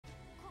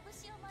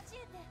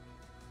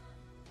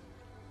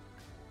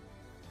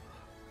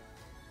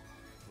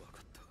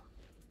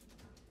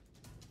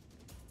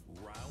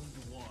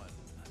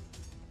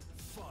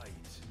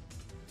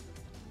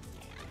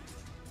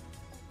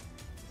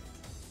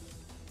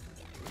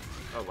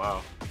Oh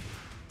wow.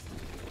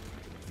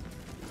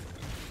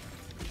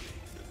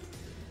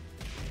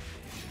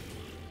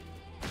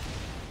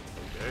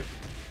 Okay.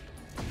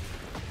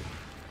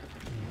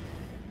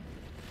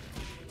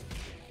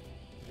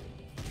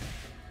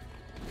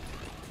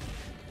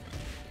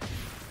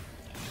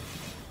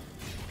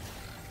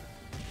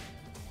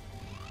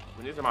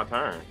 When is it my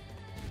turn?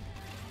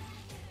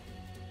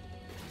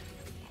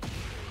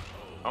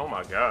 Oh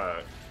my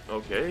god.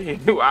 Okay.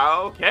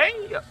 Wow, okay.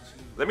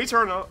 Let me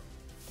turn up.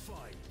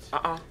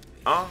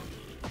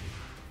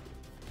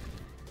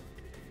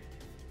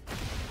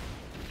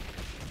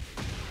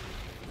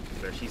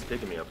 There, she's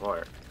picking me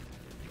apart.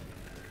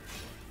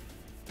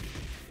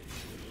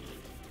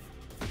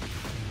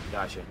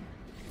 Gotcha.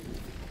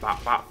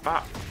 Bop, bop,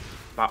 bop.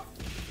 Bop.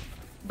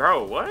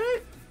 Bro,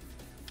 what?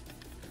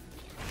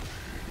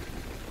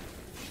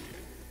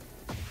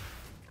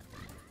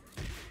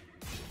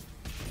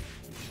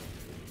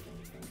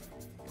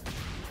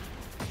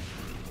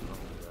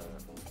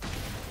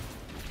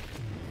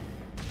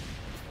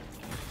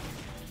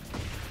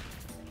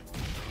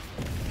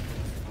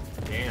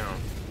 Damn.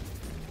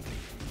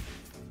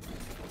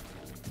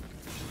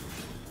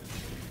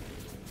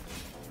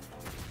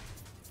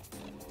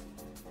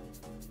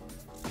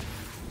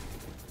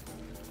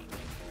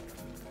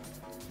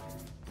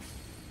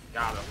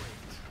 Got him.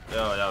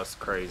 Oh, that was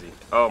crazy.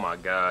 Oh my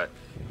god.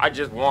 I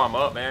just warm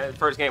up, man.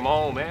 First game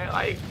on, man.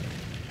 Like,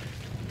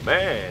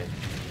 man.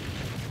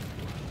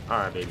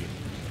 Alright, baby.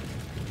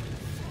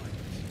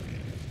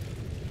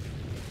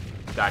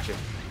 Gotcha.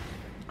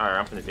 Alright,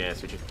 I'm finna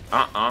dance with you.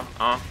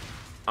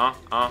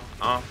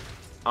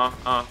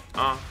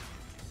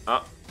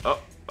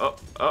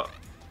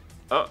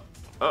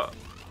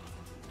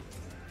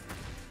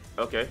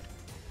 Okay.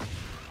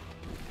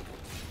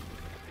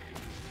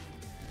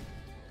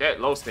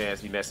 That low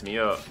stance be messing me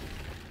up.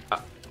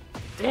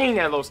 Dang,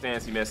 that low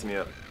stance be messing me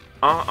up.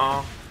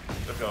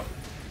 Let's go.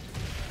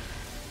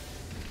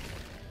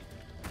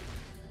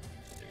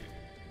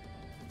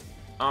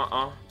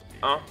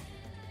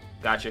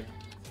 Gotcha.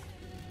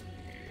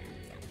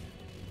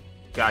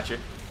 Gotcha.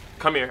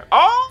 Come here.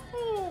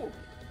 Oh!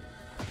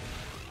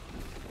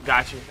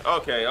 Gotcha.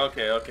 Okay.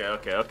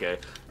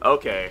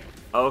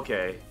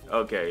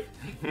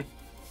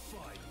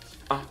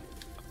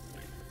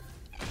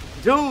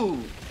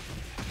 Dude!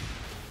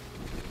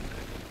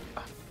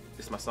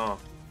 This is my song.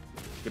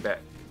 Get back.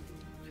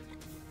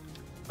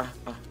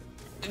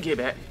 Get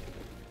back.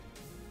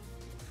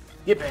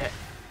 Get back.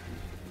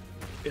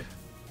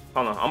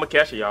 Hold on, I'm gonna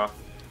catch her, y'all.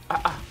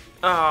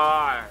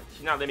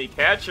 She's not letting me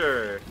catch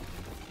her.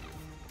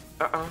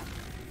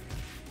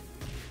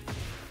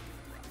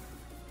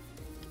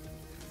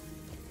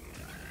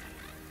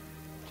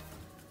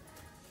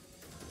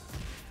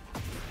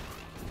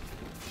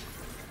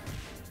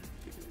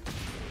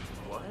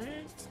 What?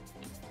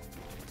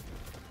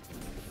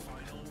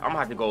 I'm gonna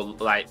have to go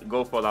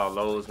for a lot of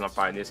lows when I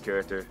find this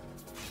character.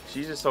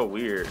 She's just so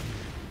weird.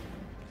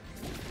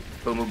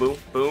 Boom, boom, boom,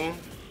 boom.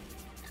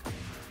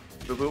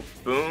 Boom, boom,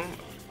 boom.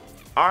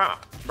 Alright,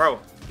 bro.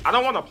 I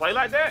don't want to play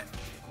like that,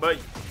 but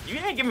you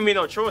ain't giving me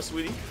no choice,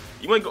 sweetie.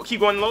 You want to keep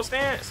going low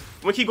stance?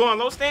 You want to keep going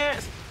low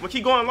stance? You want to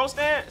keep going low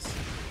stance?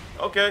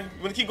 Okay,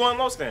 you want to keep going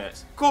low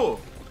stance? Cool.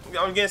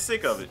 I'm getting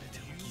sick of it.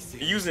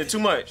 You're using it too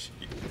much.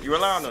 You're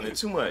relying on it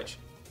too much.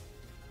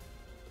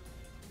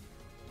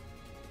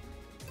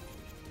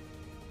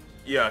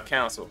 Yeah,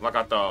 cancel. Like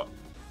I thought.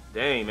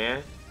 Dang,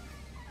 man.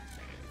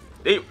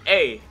 They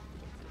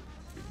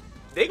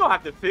gonna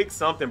have to fix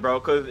something, bro.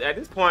 Cause at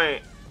this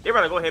point, they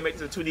rather go ahead and make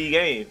this a 2D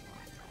game.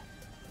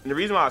 And the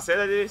reason why I say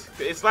that is,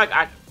 it's like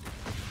I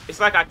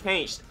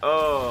can't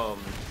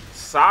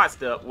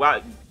sidestep.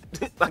 Like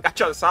I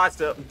try to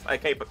sidestep, I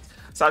can't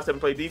sidestep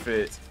and play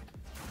defense.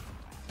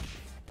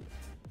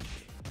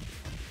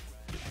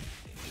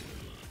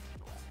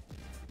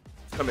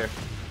 Come here.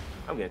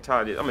 I'm getting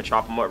tired of this. I'm gonna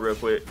chop them up real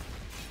quick.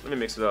 Let me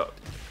mix it up.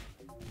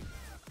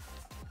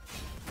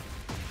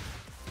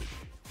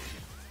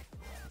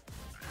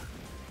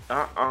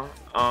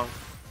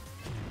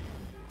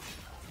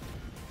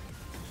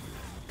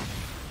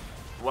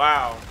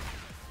 Wow.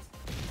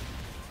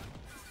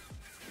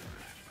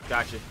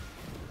 Gotcha.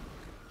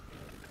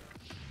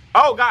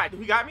 Oh God,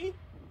 he got me?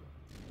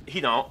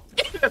 He don't.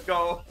 Let's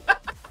go.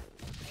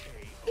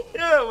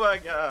 Oh my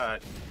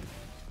God.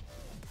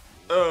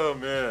 Oh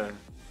man.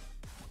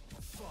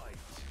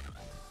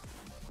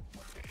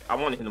 I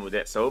want to hit him with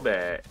that so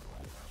bad.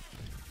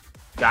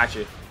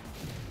 Gotcha.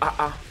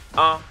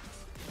 Come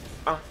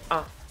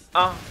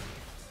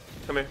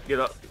here. Get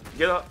up.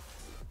 Get up.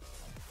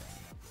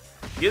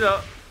 Get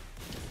up.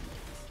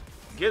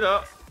 Get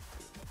up.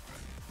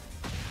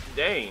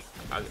 Dang.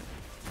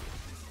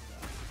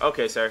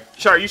 Okay, sir.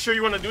 Sure, you sure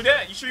you want to do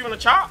that? You sure you want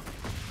to chop?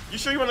 You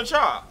sure you want to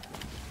chop?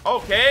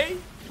 Okay.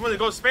 You want to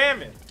go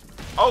spamming?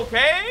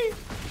 Okay.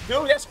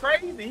 Dude, that's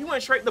crazy. You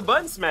went straight to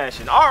button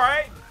smashing. All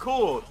right.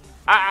 Cool.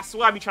 I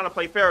swear I be trying to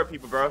play fair with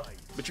people, bro.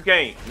 But you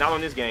can't. Not on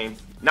this game.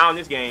 Not on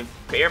this game.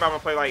 Cause everybody wanna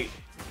play like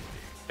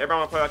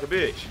a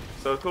bitch.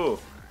 So it's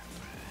cool.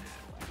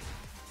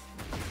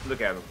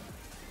 Look at him.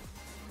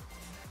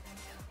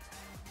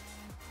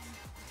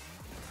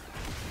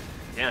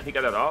 Damn, he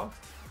got that off?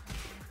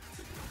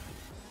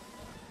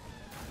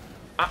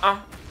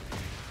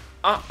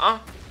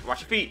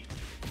 Watch your feet.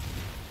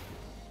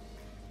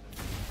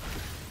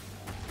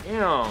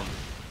 Damn.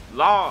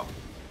 Law.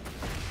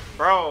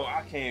 Bro,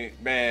 I can't,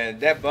 man.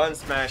 That button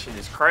smashing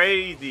is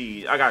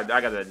crazy. I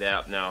gotta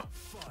adapt now.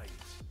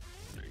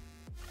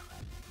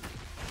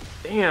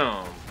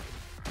 Damn.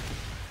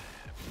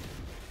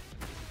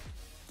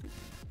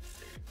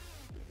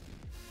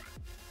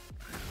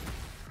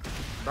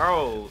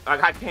 Bro,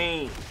 like I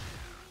can't.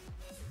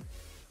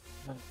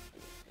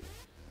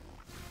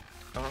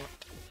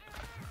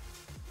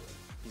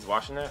 He's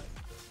watching that.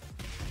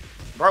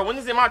 Bro, when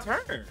is it my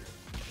turn?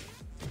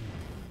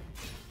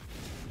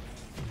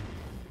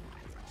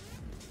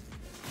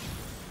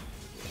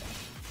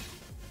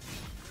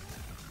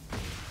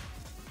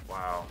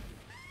 Wow.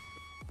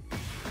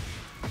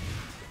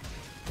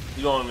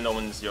 You don't even know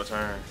when it's your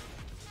turn.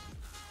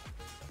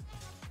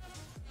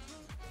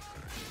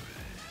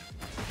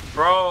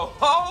 Bro,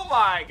 oh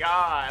my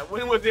god.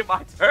 When was it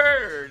my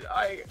turn?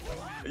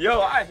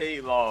 Yo, I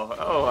hate Law.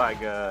 Oh my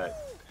god.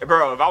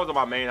 Bro, if I was on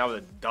my main, I would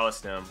have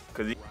dusted him.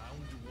 Cause he...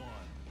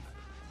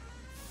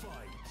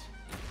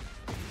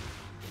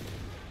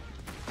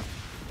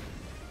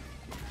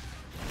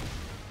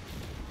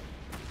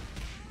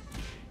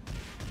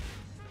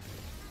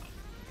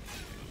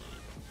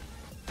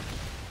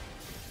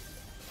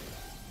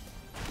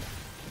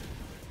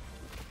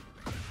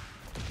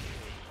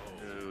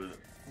 Dude,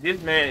 this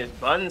man is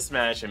button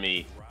smashing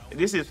me.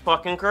 This is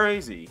fucking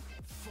crazy.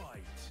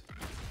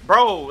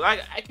 Bro,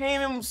 like, I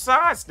can't even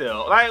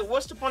sidestep. Like,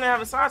 what's the point of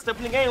having sidestep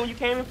in the game when you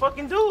can't even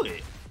fucking do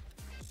it?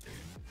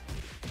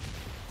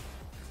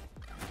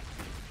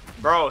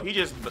 Bro, he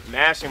just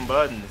mashing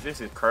buttons.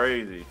 This is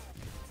crazy.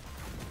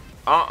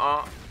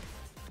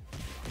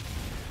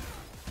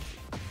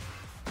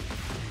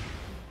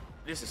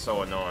 This is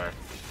so annoying.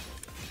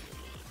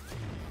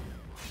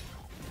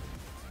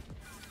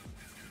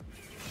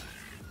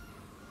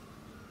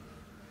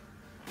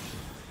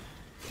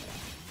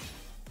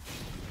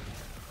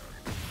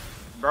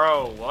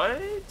 Bro,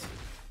 what?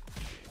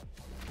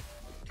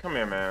 Come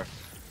here, man.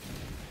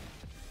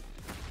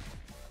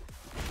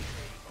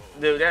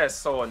 Dude, that is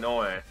so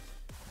annoying.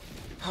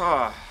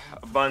 A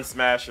bun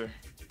smasher.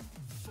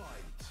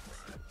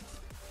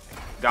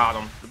 Got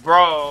him.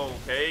 Bro,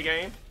 okay,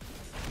 game.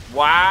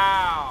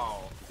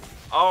 Wow.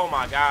 Oh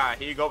my god,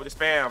 here you go with the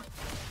spam.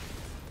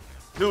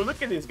 Dude, look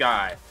at this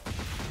guy.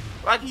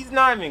 Like, he's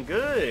not even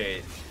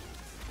good.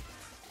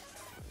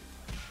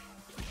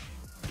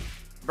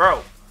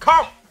 Bro,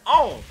 come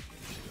on.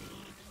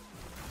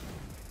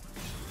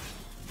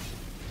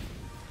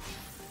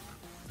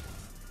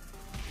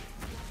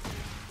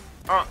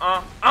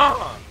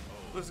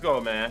 Let's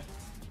go, man.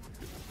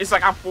 It's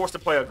like I'm forced to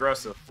play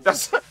aggressive.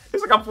 It's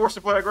like I'm forced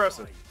to play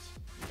aggressive.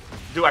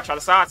 Dude, I try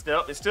to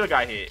sidestep, it still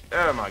got hit.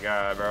 Oh my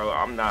god, bro.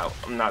 I'm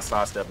not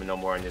sidestepping no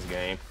more in this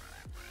game.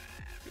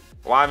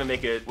 Why even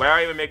make it a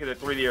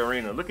 3D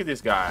arena? Look at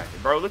this guy.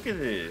 Bro, look at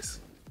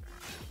this.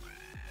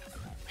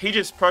 He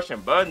just pushing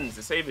buttons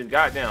to save his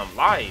goddamn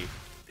life.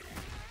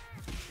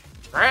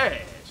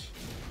 Trash.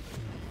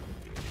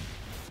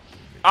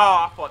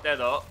 Oh, I fucked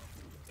that up.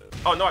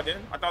 Oh, no, I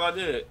didn't. I thought I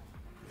did.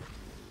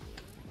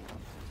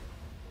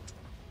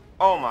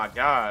 Oh my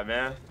god,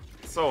 man.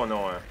 So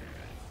annoying.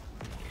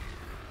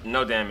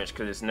 No damage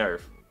because it's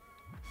nerf.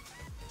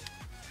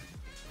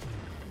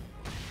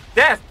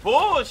 That's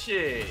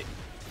bullshit.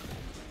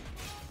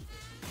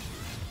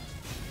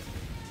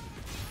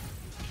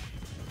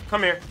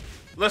 Come here.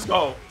 Let's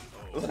go.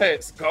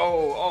 Let's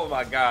go. Oh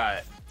my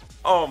god.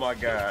 Oh my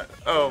god.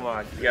 Oh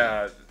my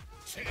god.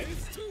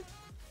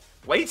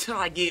 Wait till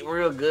I get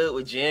real good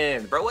with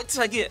Jen, bro. Wait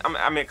till I get.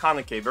 I mean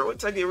Kaneki, bro. Wait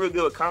till I get real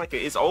good with Kaneki.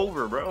 It's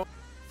over, bro.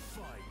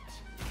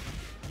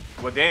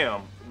 Well,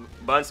 damn.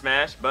 Bun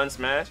smash. Bun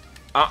smash.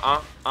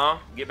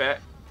 Get back.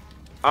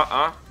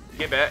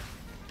 Get back.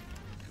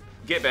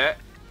 Get back.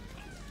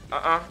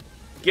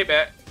 Get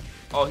back.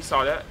 Oh, he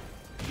saw that.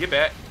 Get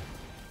back.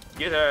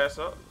 Get her ass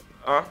up.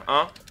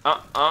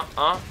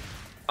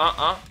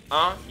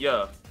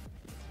 Yeah.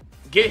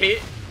 Get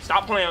hit.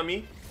 Stop playing with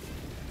me.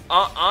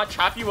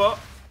 Chop you up.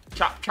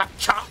 Chop, chop,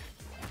 chop.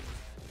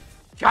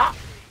 Chop.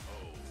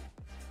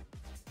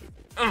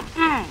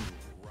 I'm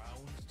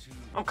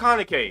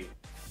Kaneki.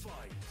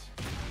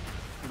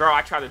 Bro,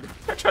 I try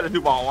to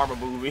do my armor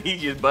move and he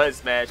just butt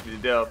smashed me to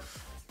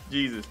death.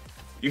 Jesus.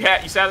 You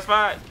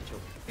satisfied?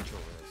 Get your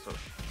ass up.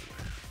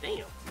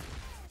 Damn.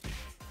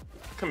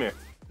 Come here.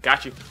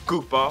 Got you.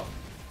 Goofball.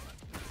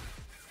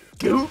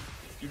 Goof.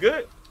 You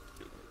good?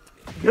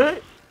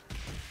 Good?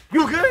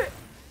 You good?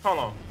 Hold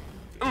on.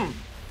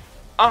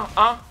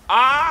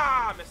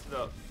 I messed it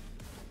up.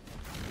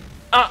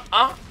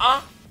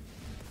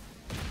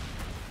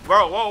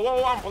 Bro,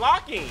 whoa, I'm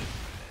blocking.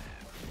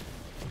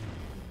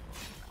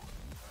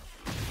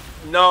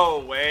 No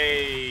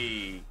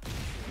way.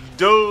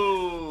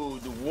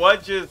 Dude,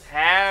 what just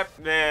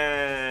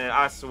happened?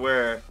 I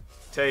swear.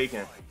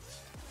 Taken.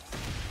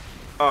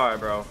 Alright,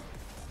 bro.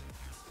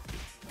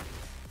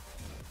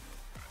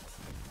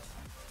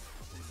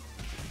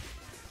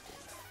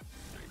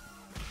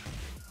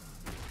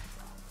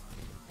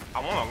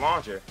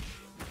 launcher.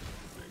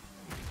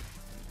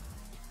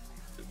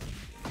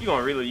 You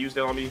gonna really use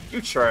that on me?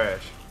 You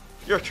trash.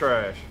 You're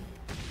trash.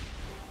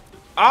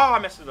 Oh, I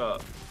messed it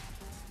up.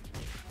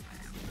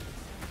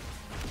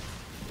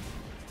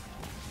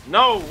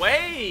 No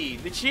way!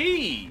 The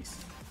cheese!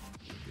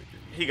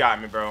 He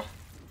got me, bro.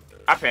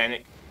 I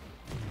panicked.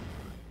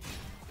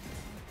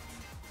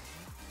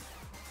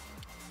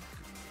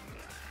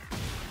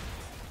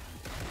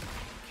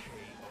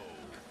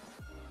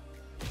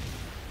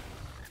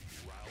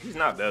 He's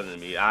not better than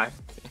me, I.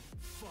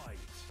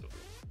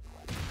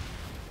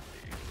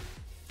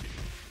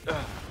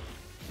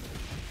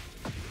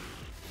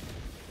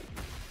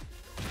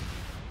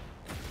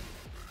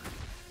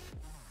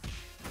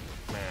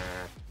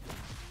 Man.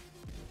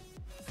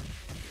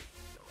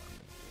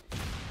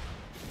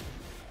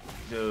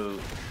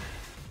 Dude.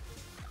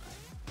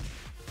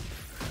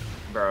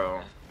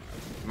 Bro.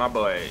 My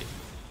boy.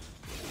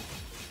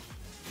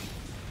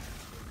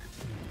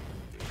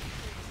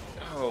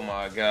 Oh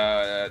my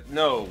god.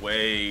 No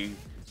way.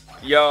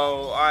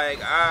 Yo,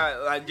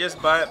 like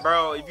just but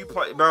bro, if you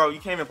play bro, you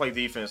can't even play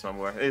defense no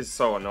more. It's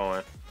so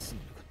annoying.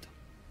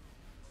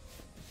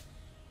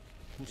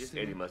 This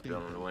Eddie must be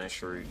on the win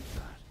streak.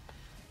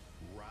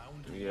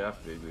 Yeah, I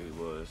figured he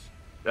was.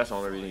 That's the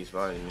only reason he's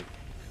fighting me.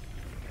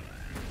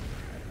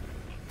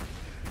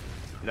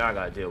 Now I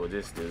gotta deal with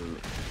this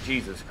dude.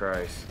 Jesus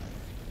Christ.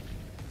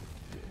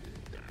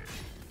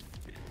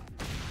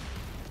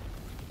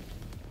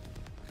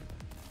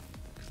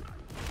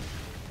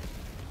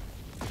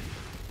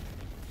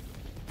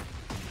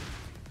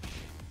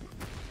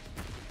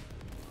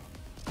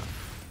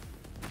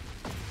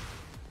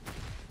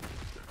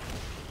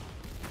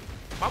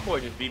 My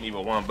boy just beat me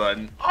with one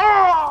button.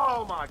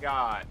 Oh my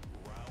god.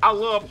 I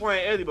love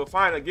playing Eddie, but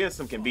fighting against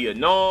him can be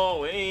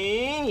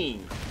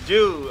annoying.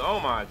 Dude, oh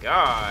my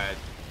god.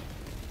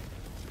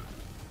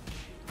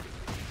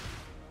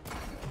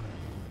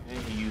 And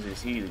he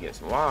uses heat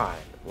against him. Why?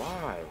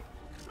 Why?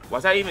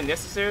 Was that even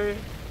necessary?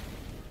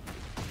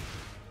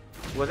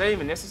 Was that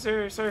even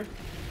necessary, sir?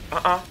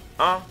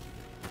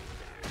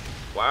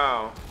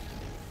 Wow.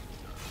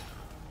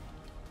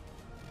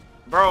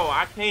 Bro,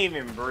 I can't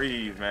even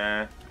breathe,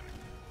 man.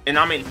 And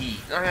I'm in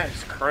heat.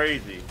 That's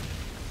crazy.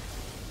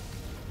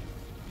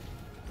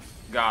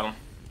 Got him.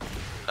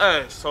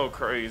 That's so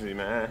crazy,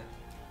 man.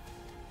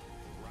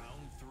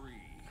 Round 3.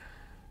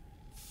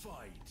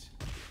 Fight.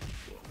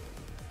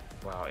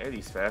 Wow,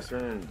 Eddie's faster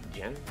than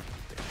Jen.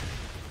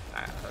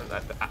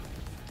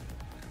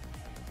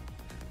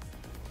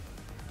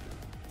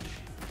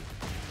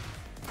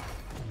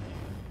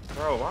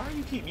 Bro, why do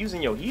you keep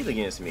using your heat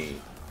against me?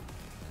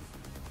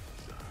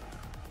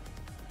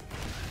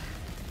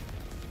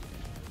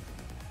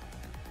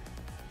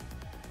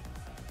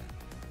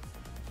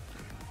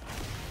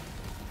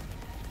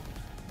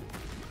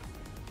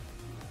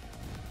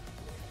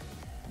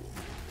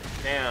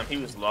 Damn, he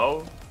was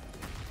low.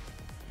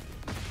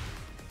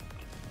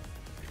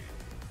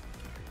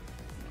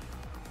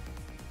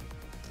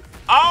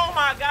 Oh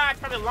my god,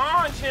 trying to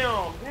launch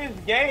him. This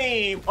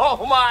game.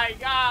 Oh my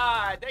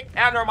god. They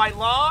counter my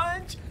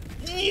launch?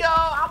 Yo,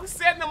 I'm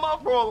setting him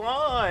up for a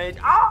launch.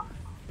 Oh.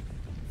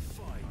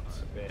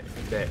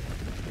 Bet.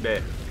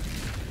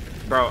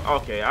 Bro,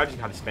 okay, I just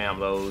gotta spam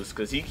those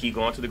because he keep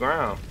going to the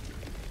ground.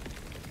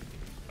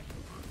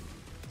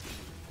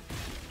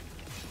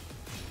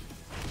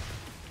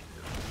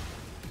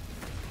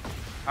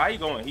 How you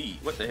going heat?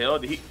 What the hell?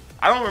 Did he?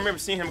 I don't remember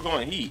seeing him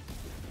going heat.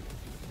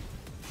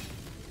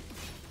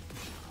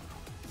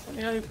 What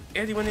the hell?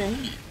 Eddie went in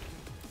heat.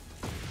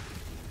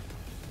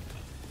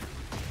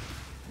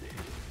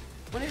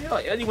 What the hell?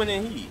 Eddie went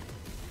in heat.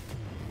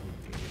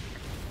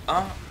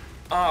 Oh,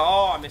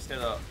 I messed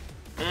that up.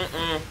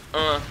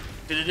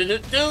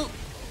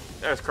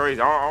 That's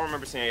crazy. I don't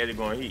remember seeing Eddie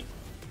going heat.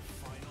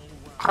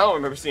 I don't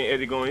remember seeing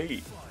Eddie going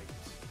heat.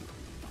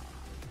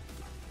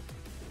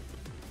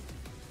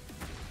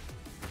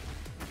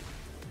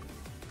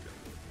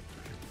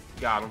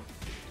 Got him.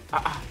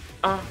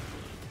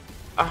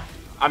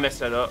 I messed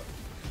that up.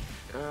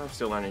 I'm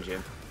still learning,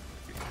 Jim.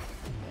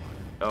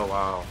 Oh,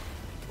 wow.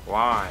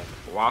 Why?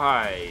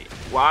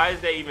 Why is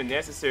that even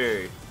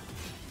necessary?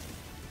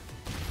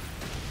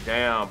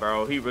 Damn,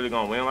 bro. He really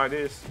gonna win like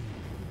this?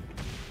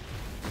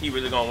 He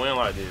really gonna win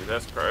like this?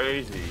 That's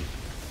crazy.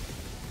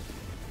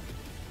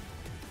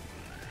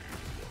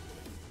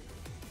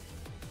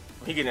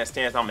 When he get in that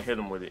stance, I'm gonna hit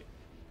him with it.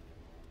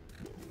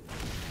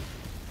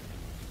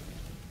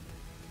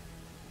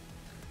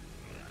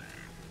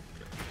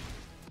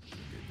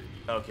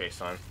 Okay,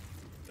 son.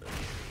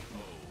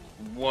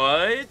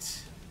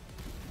 What?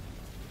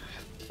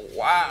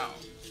 Wow.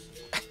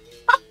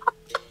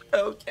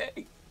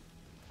 Okay.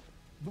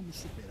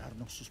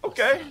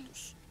 Okay.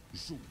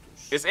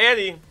 It's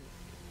Eddie.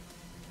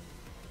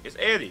 It's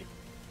Eddie.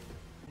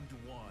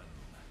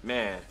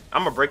 Man,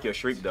 I'm gonna break your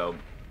streak though.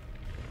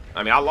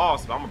 I mean, I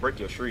lost, but I'm gonna break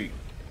your streak.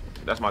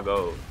 That's my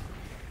goal.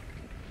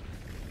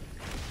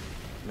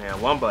 Man,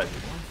 one button.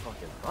 One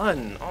fucking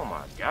button. Oh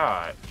my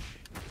god.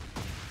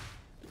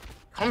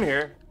 Come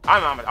here. I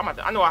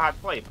know how to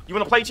play. You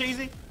wanna play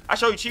cheesy? I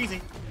show you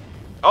cheesy.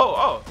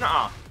 Nuh-uh.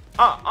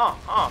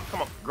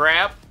 Come on,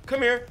 grab.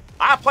 Come here.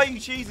 I play you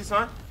cheesy,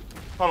 son.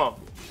 Hold on.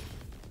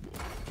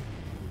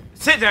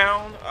 Sit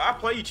down. I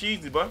play you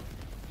cheesy, bro.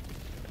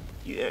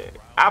 Yeah,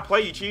 I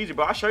play you cheesy,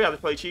 bro. I'll show you how to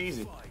play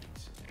cheesy.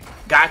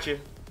 Gotcha.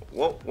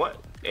 What?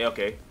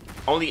 Okay.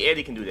 Only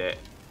Eddie can do that.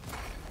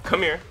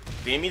 Come here.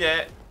 Give me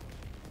that.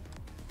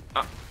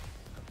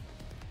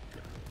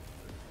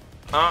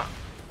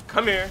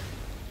 Come here.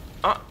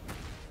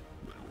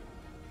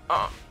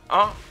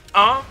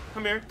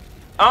 Come here.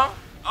 Oh,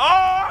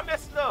 I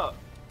messed it up.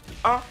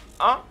 Come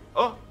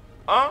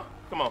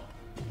on.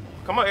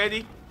 Come on,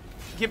 Eddie.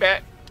 Get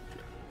back.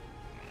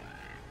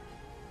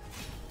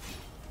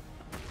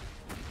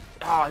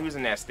 Oh, he was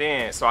in that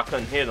stance, so I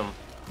couldn't hit him.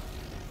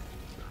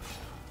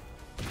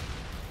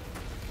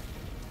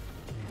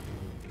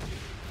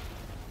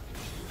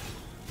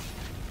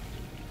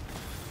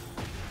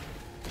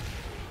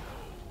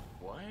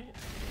 What?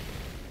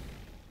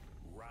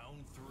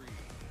 Round 3.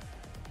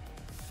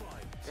 Fight.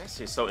 That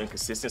shit's so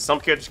inconsistent. Some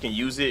characters can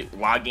use it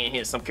while getting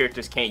hit. Some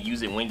characters can't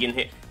use it when getting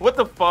hit. What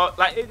the fuck?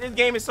 Like, this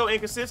game is so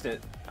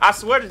inconsistent. I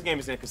swear this game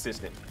is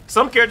inconsistent.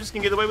 Some characters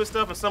can get away with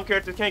stuff, and some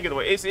characters can't get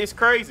away. It's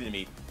crazy to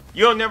me.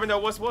 You'll never know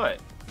what's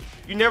what.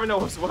 You never know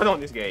what's what on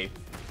this game.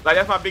 Like,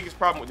 that's my biggest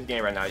problem with this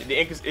game right now.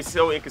 It's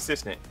so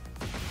inconsistent.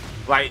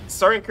 Like,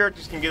 certain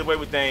characters can get away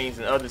with things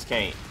and others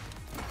can't.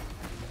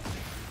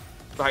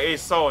 Like,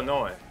 it's so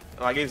annoying.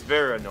 Like, it's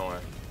very annoying.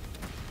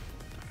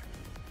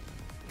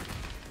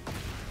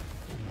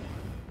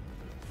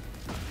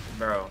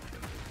 Bro,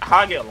 how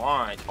I get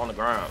launched on the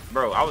ground?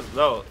 Bro, I was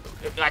low.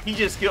 Like, he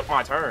just skipped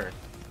my turn.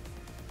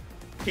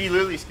 He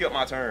literally skipped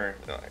my turn.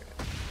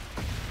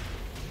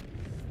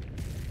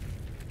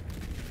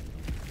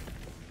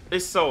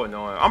 It's so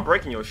annoying. I'm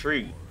breaking your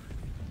streak.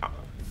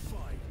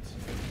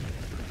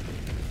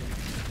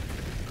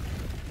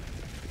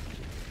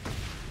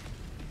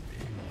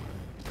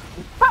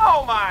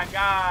 Oh my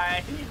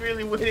god. He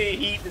really went in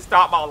heat to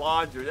stop my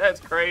launcher. That's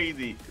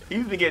crazy. He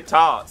even get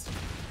tossed.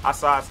 I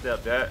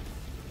sidestepped that.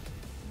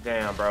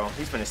 Damn, bro.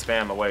 He's finna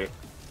spam away.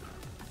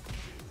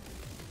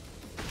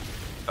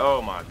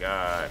 Oh my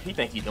god. He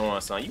think he doing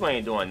something. You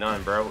ain't doing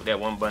nothing, bro. That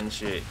one button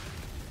shit.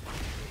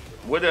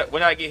 When did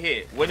I get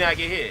hit? When did I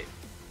get hit?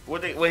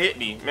 What hit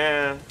me,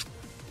 man?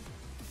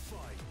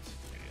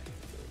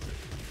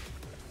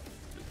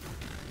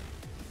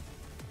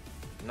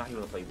 Now he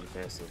wanna play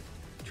defensive.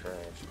 Trash.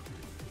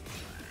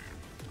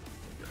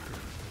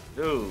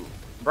 Dude,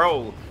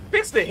 bro,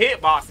 fix the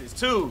hitboxes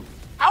too.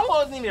 I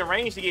wasn't even in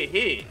range to get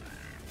hit.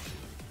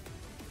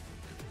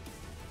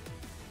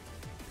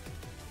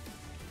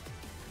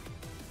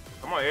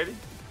 Come on, Eddie.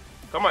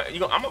 Come on,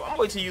 I'm gonna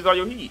wait till you use all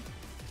your heat.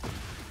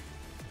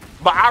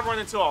 But I run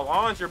into a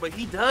launcher, but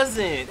he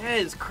doesn't. That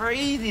is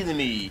crazy to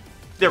me.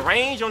 The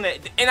range on that,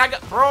 and I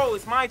got, bro,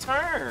 it's my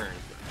turn.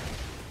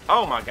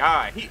 Oh my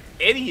god,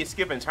 Eddie is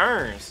skipping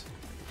turns.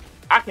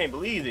 I can't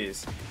believe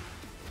this.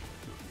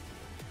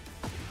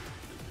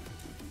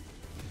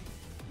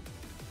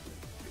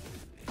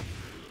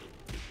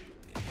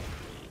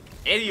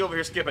 Eddie over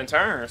here skipping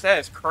turns. That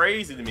is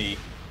crazy to me.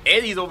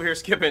 Eddie's over here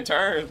skipping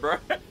turns, bro.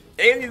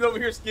 Eddie's over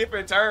here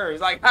skipping turns.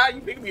 Like, how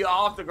you pick me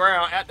off the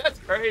ground? That's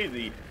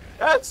crazy.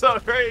 That's so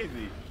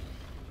crazy.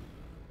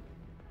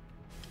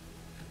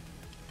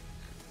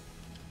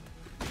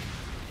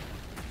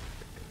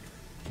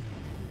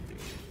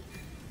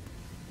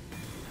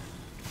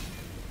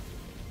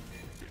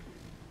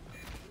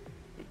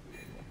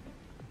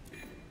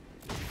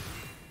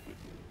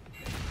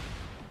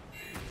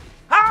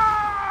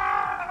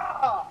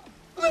 Ah!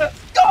 Let's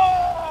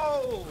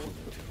go!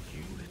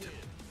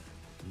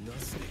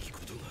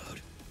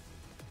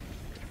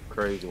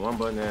 Crazy. One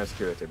button ass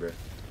character, bro.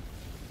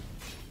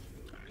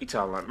 You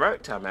talking like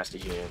right? Time Master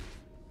Gen.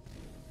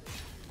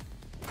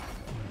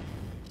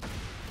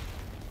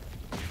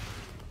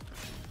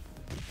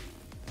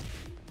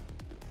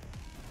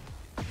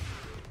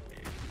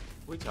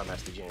 We talking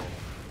Master Gen.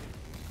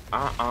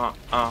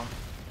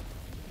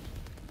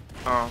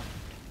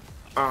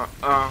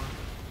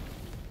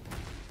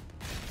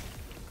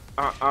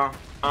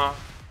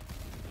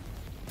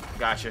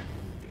 Gotcha.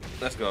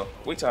 Let's go.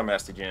 Wait time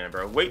Master Gen,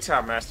 bro. Wait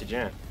time Master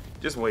Gen.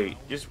 Just wait.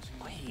 Just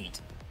wait.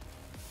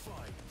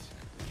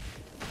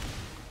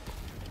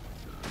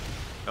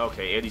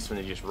 Okay, Eddie's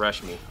finna just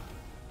rush me.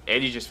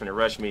 Eddie's just finna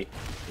rush me.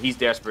 He's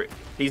desperate.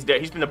 He's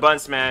finna button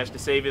smash to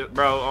save it,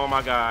 bro. Oh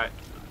my god.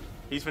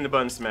 He's finna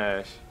button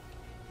smash.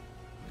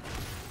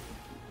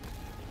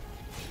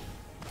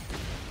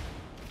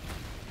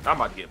 I'm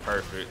about to get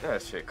perfect.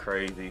 That shit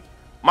crazy.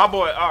 My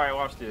boy, alright,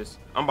 watch this.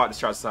 I'm about to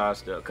try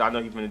sidestep, because I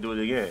know he's finna do it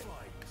again.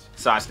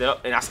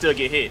 Sidestep, and I still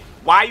get hit.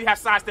 Why you have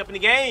sidestep in the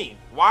game?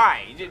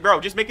 Why?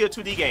 Bro, just make it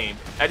a 2D game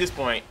at this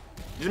point.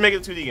 Just make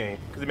it a 2D game,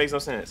 because it makes no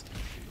sense.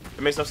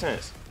 It makes no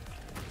sense.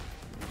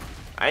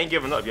 I ain't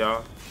giving up,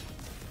 y'all.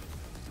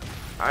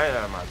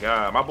 Oh my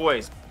god. My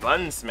boy's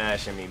button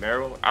smashing me,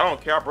 bro. I don't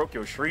care. I broke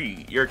your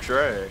tree. You're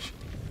trash.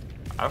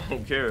 I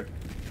don't care.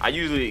 I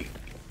usually,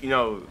 you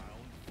know,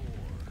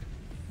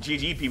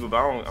 GG people, but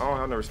I don't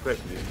have no respect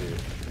for this dude.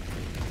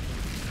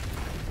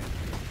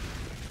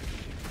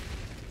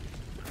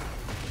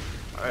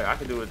 Alright, I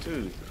can do it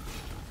too.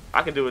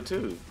 I can do it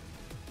too.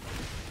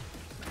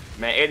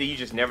 Man, Eddie, you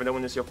just never know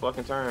when it's your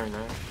fucking turn,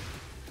 man.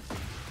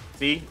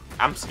 See?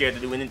 I'm scared to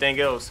do anything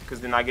else,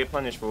 because then I get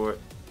punished for it.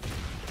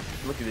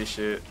 Look at this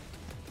shit.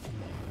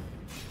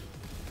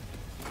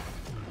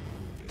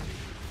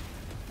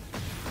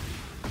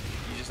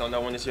 You just don't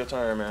know when it's your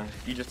turn, man.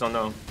 You just don't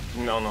know.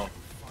 You don't know.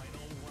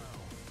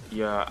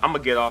 Yeah, I'm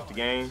gonna get off the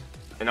game,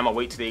 and I'm gonna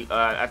wait till they,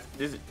 I'm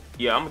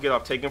gonna get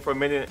off Tekken for a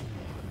minute.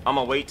 I'm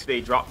gonna wait till they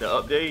drop the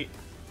update,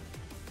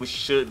 which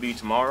should be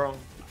tomorrow.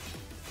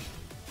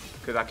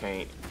 Cause I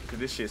can't, cause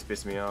this shit's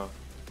pissed me off.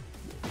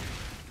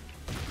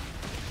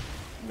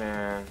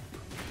 Man.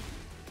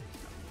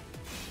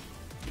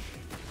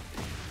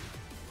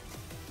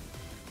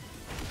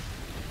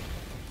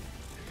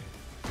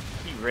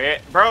 He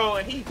red, bro,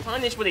 and he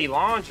punished with a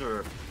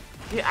launcher.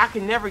 Yeah, I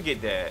can never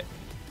get that.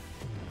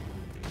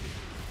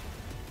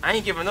 I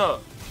ain't giving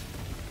up.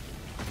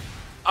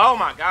 Oh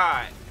my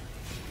god.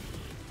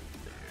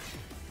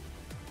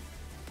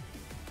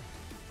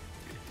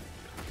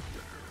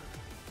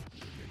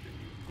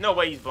 No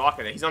way he's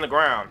blocking it. He's on the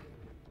ground.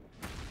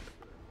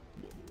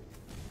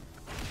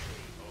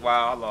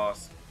 Wow, I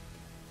lost.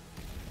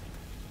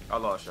 I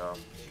lost, y'all.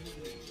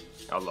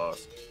 I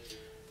lost.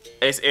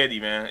 It's Eddie,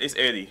 man. It's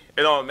Eddie.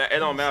 It don't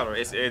matter.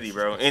 It's Eddie,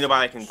 bro.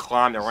 Anybody can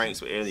climb the ranks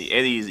with Eddie.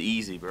 Eddie is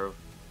easy, bro.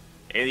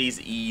 Eddie's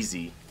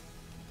easy.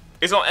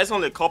 It's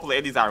only a couple of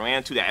Eddies I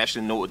ran to that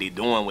actually know what they're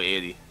doing with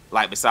Eddie.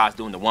 Like besides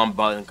doing the one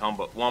button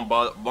combo, one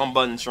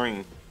button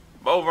string.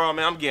 But overall,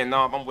 man, I'm getting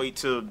off. I'm waiting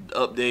till the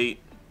update.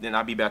 Then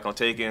I'll be back on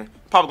Tekken.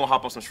 Probably gonna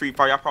hop on some Street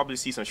Fighter. I'll probably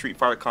see some Street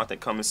Fighter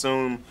content coming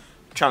soon.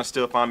 I'm trying to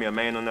still find me a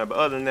main on there. But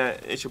other than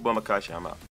that, it's your boy Makashi. I'm out.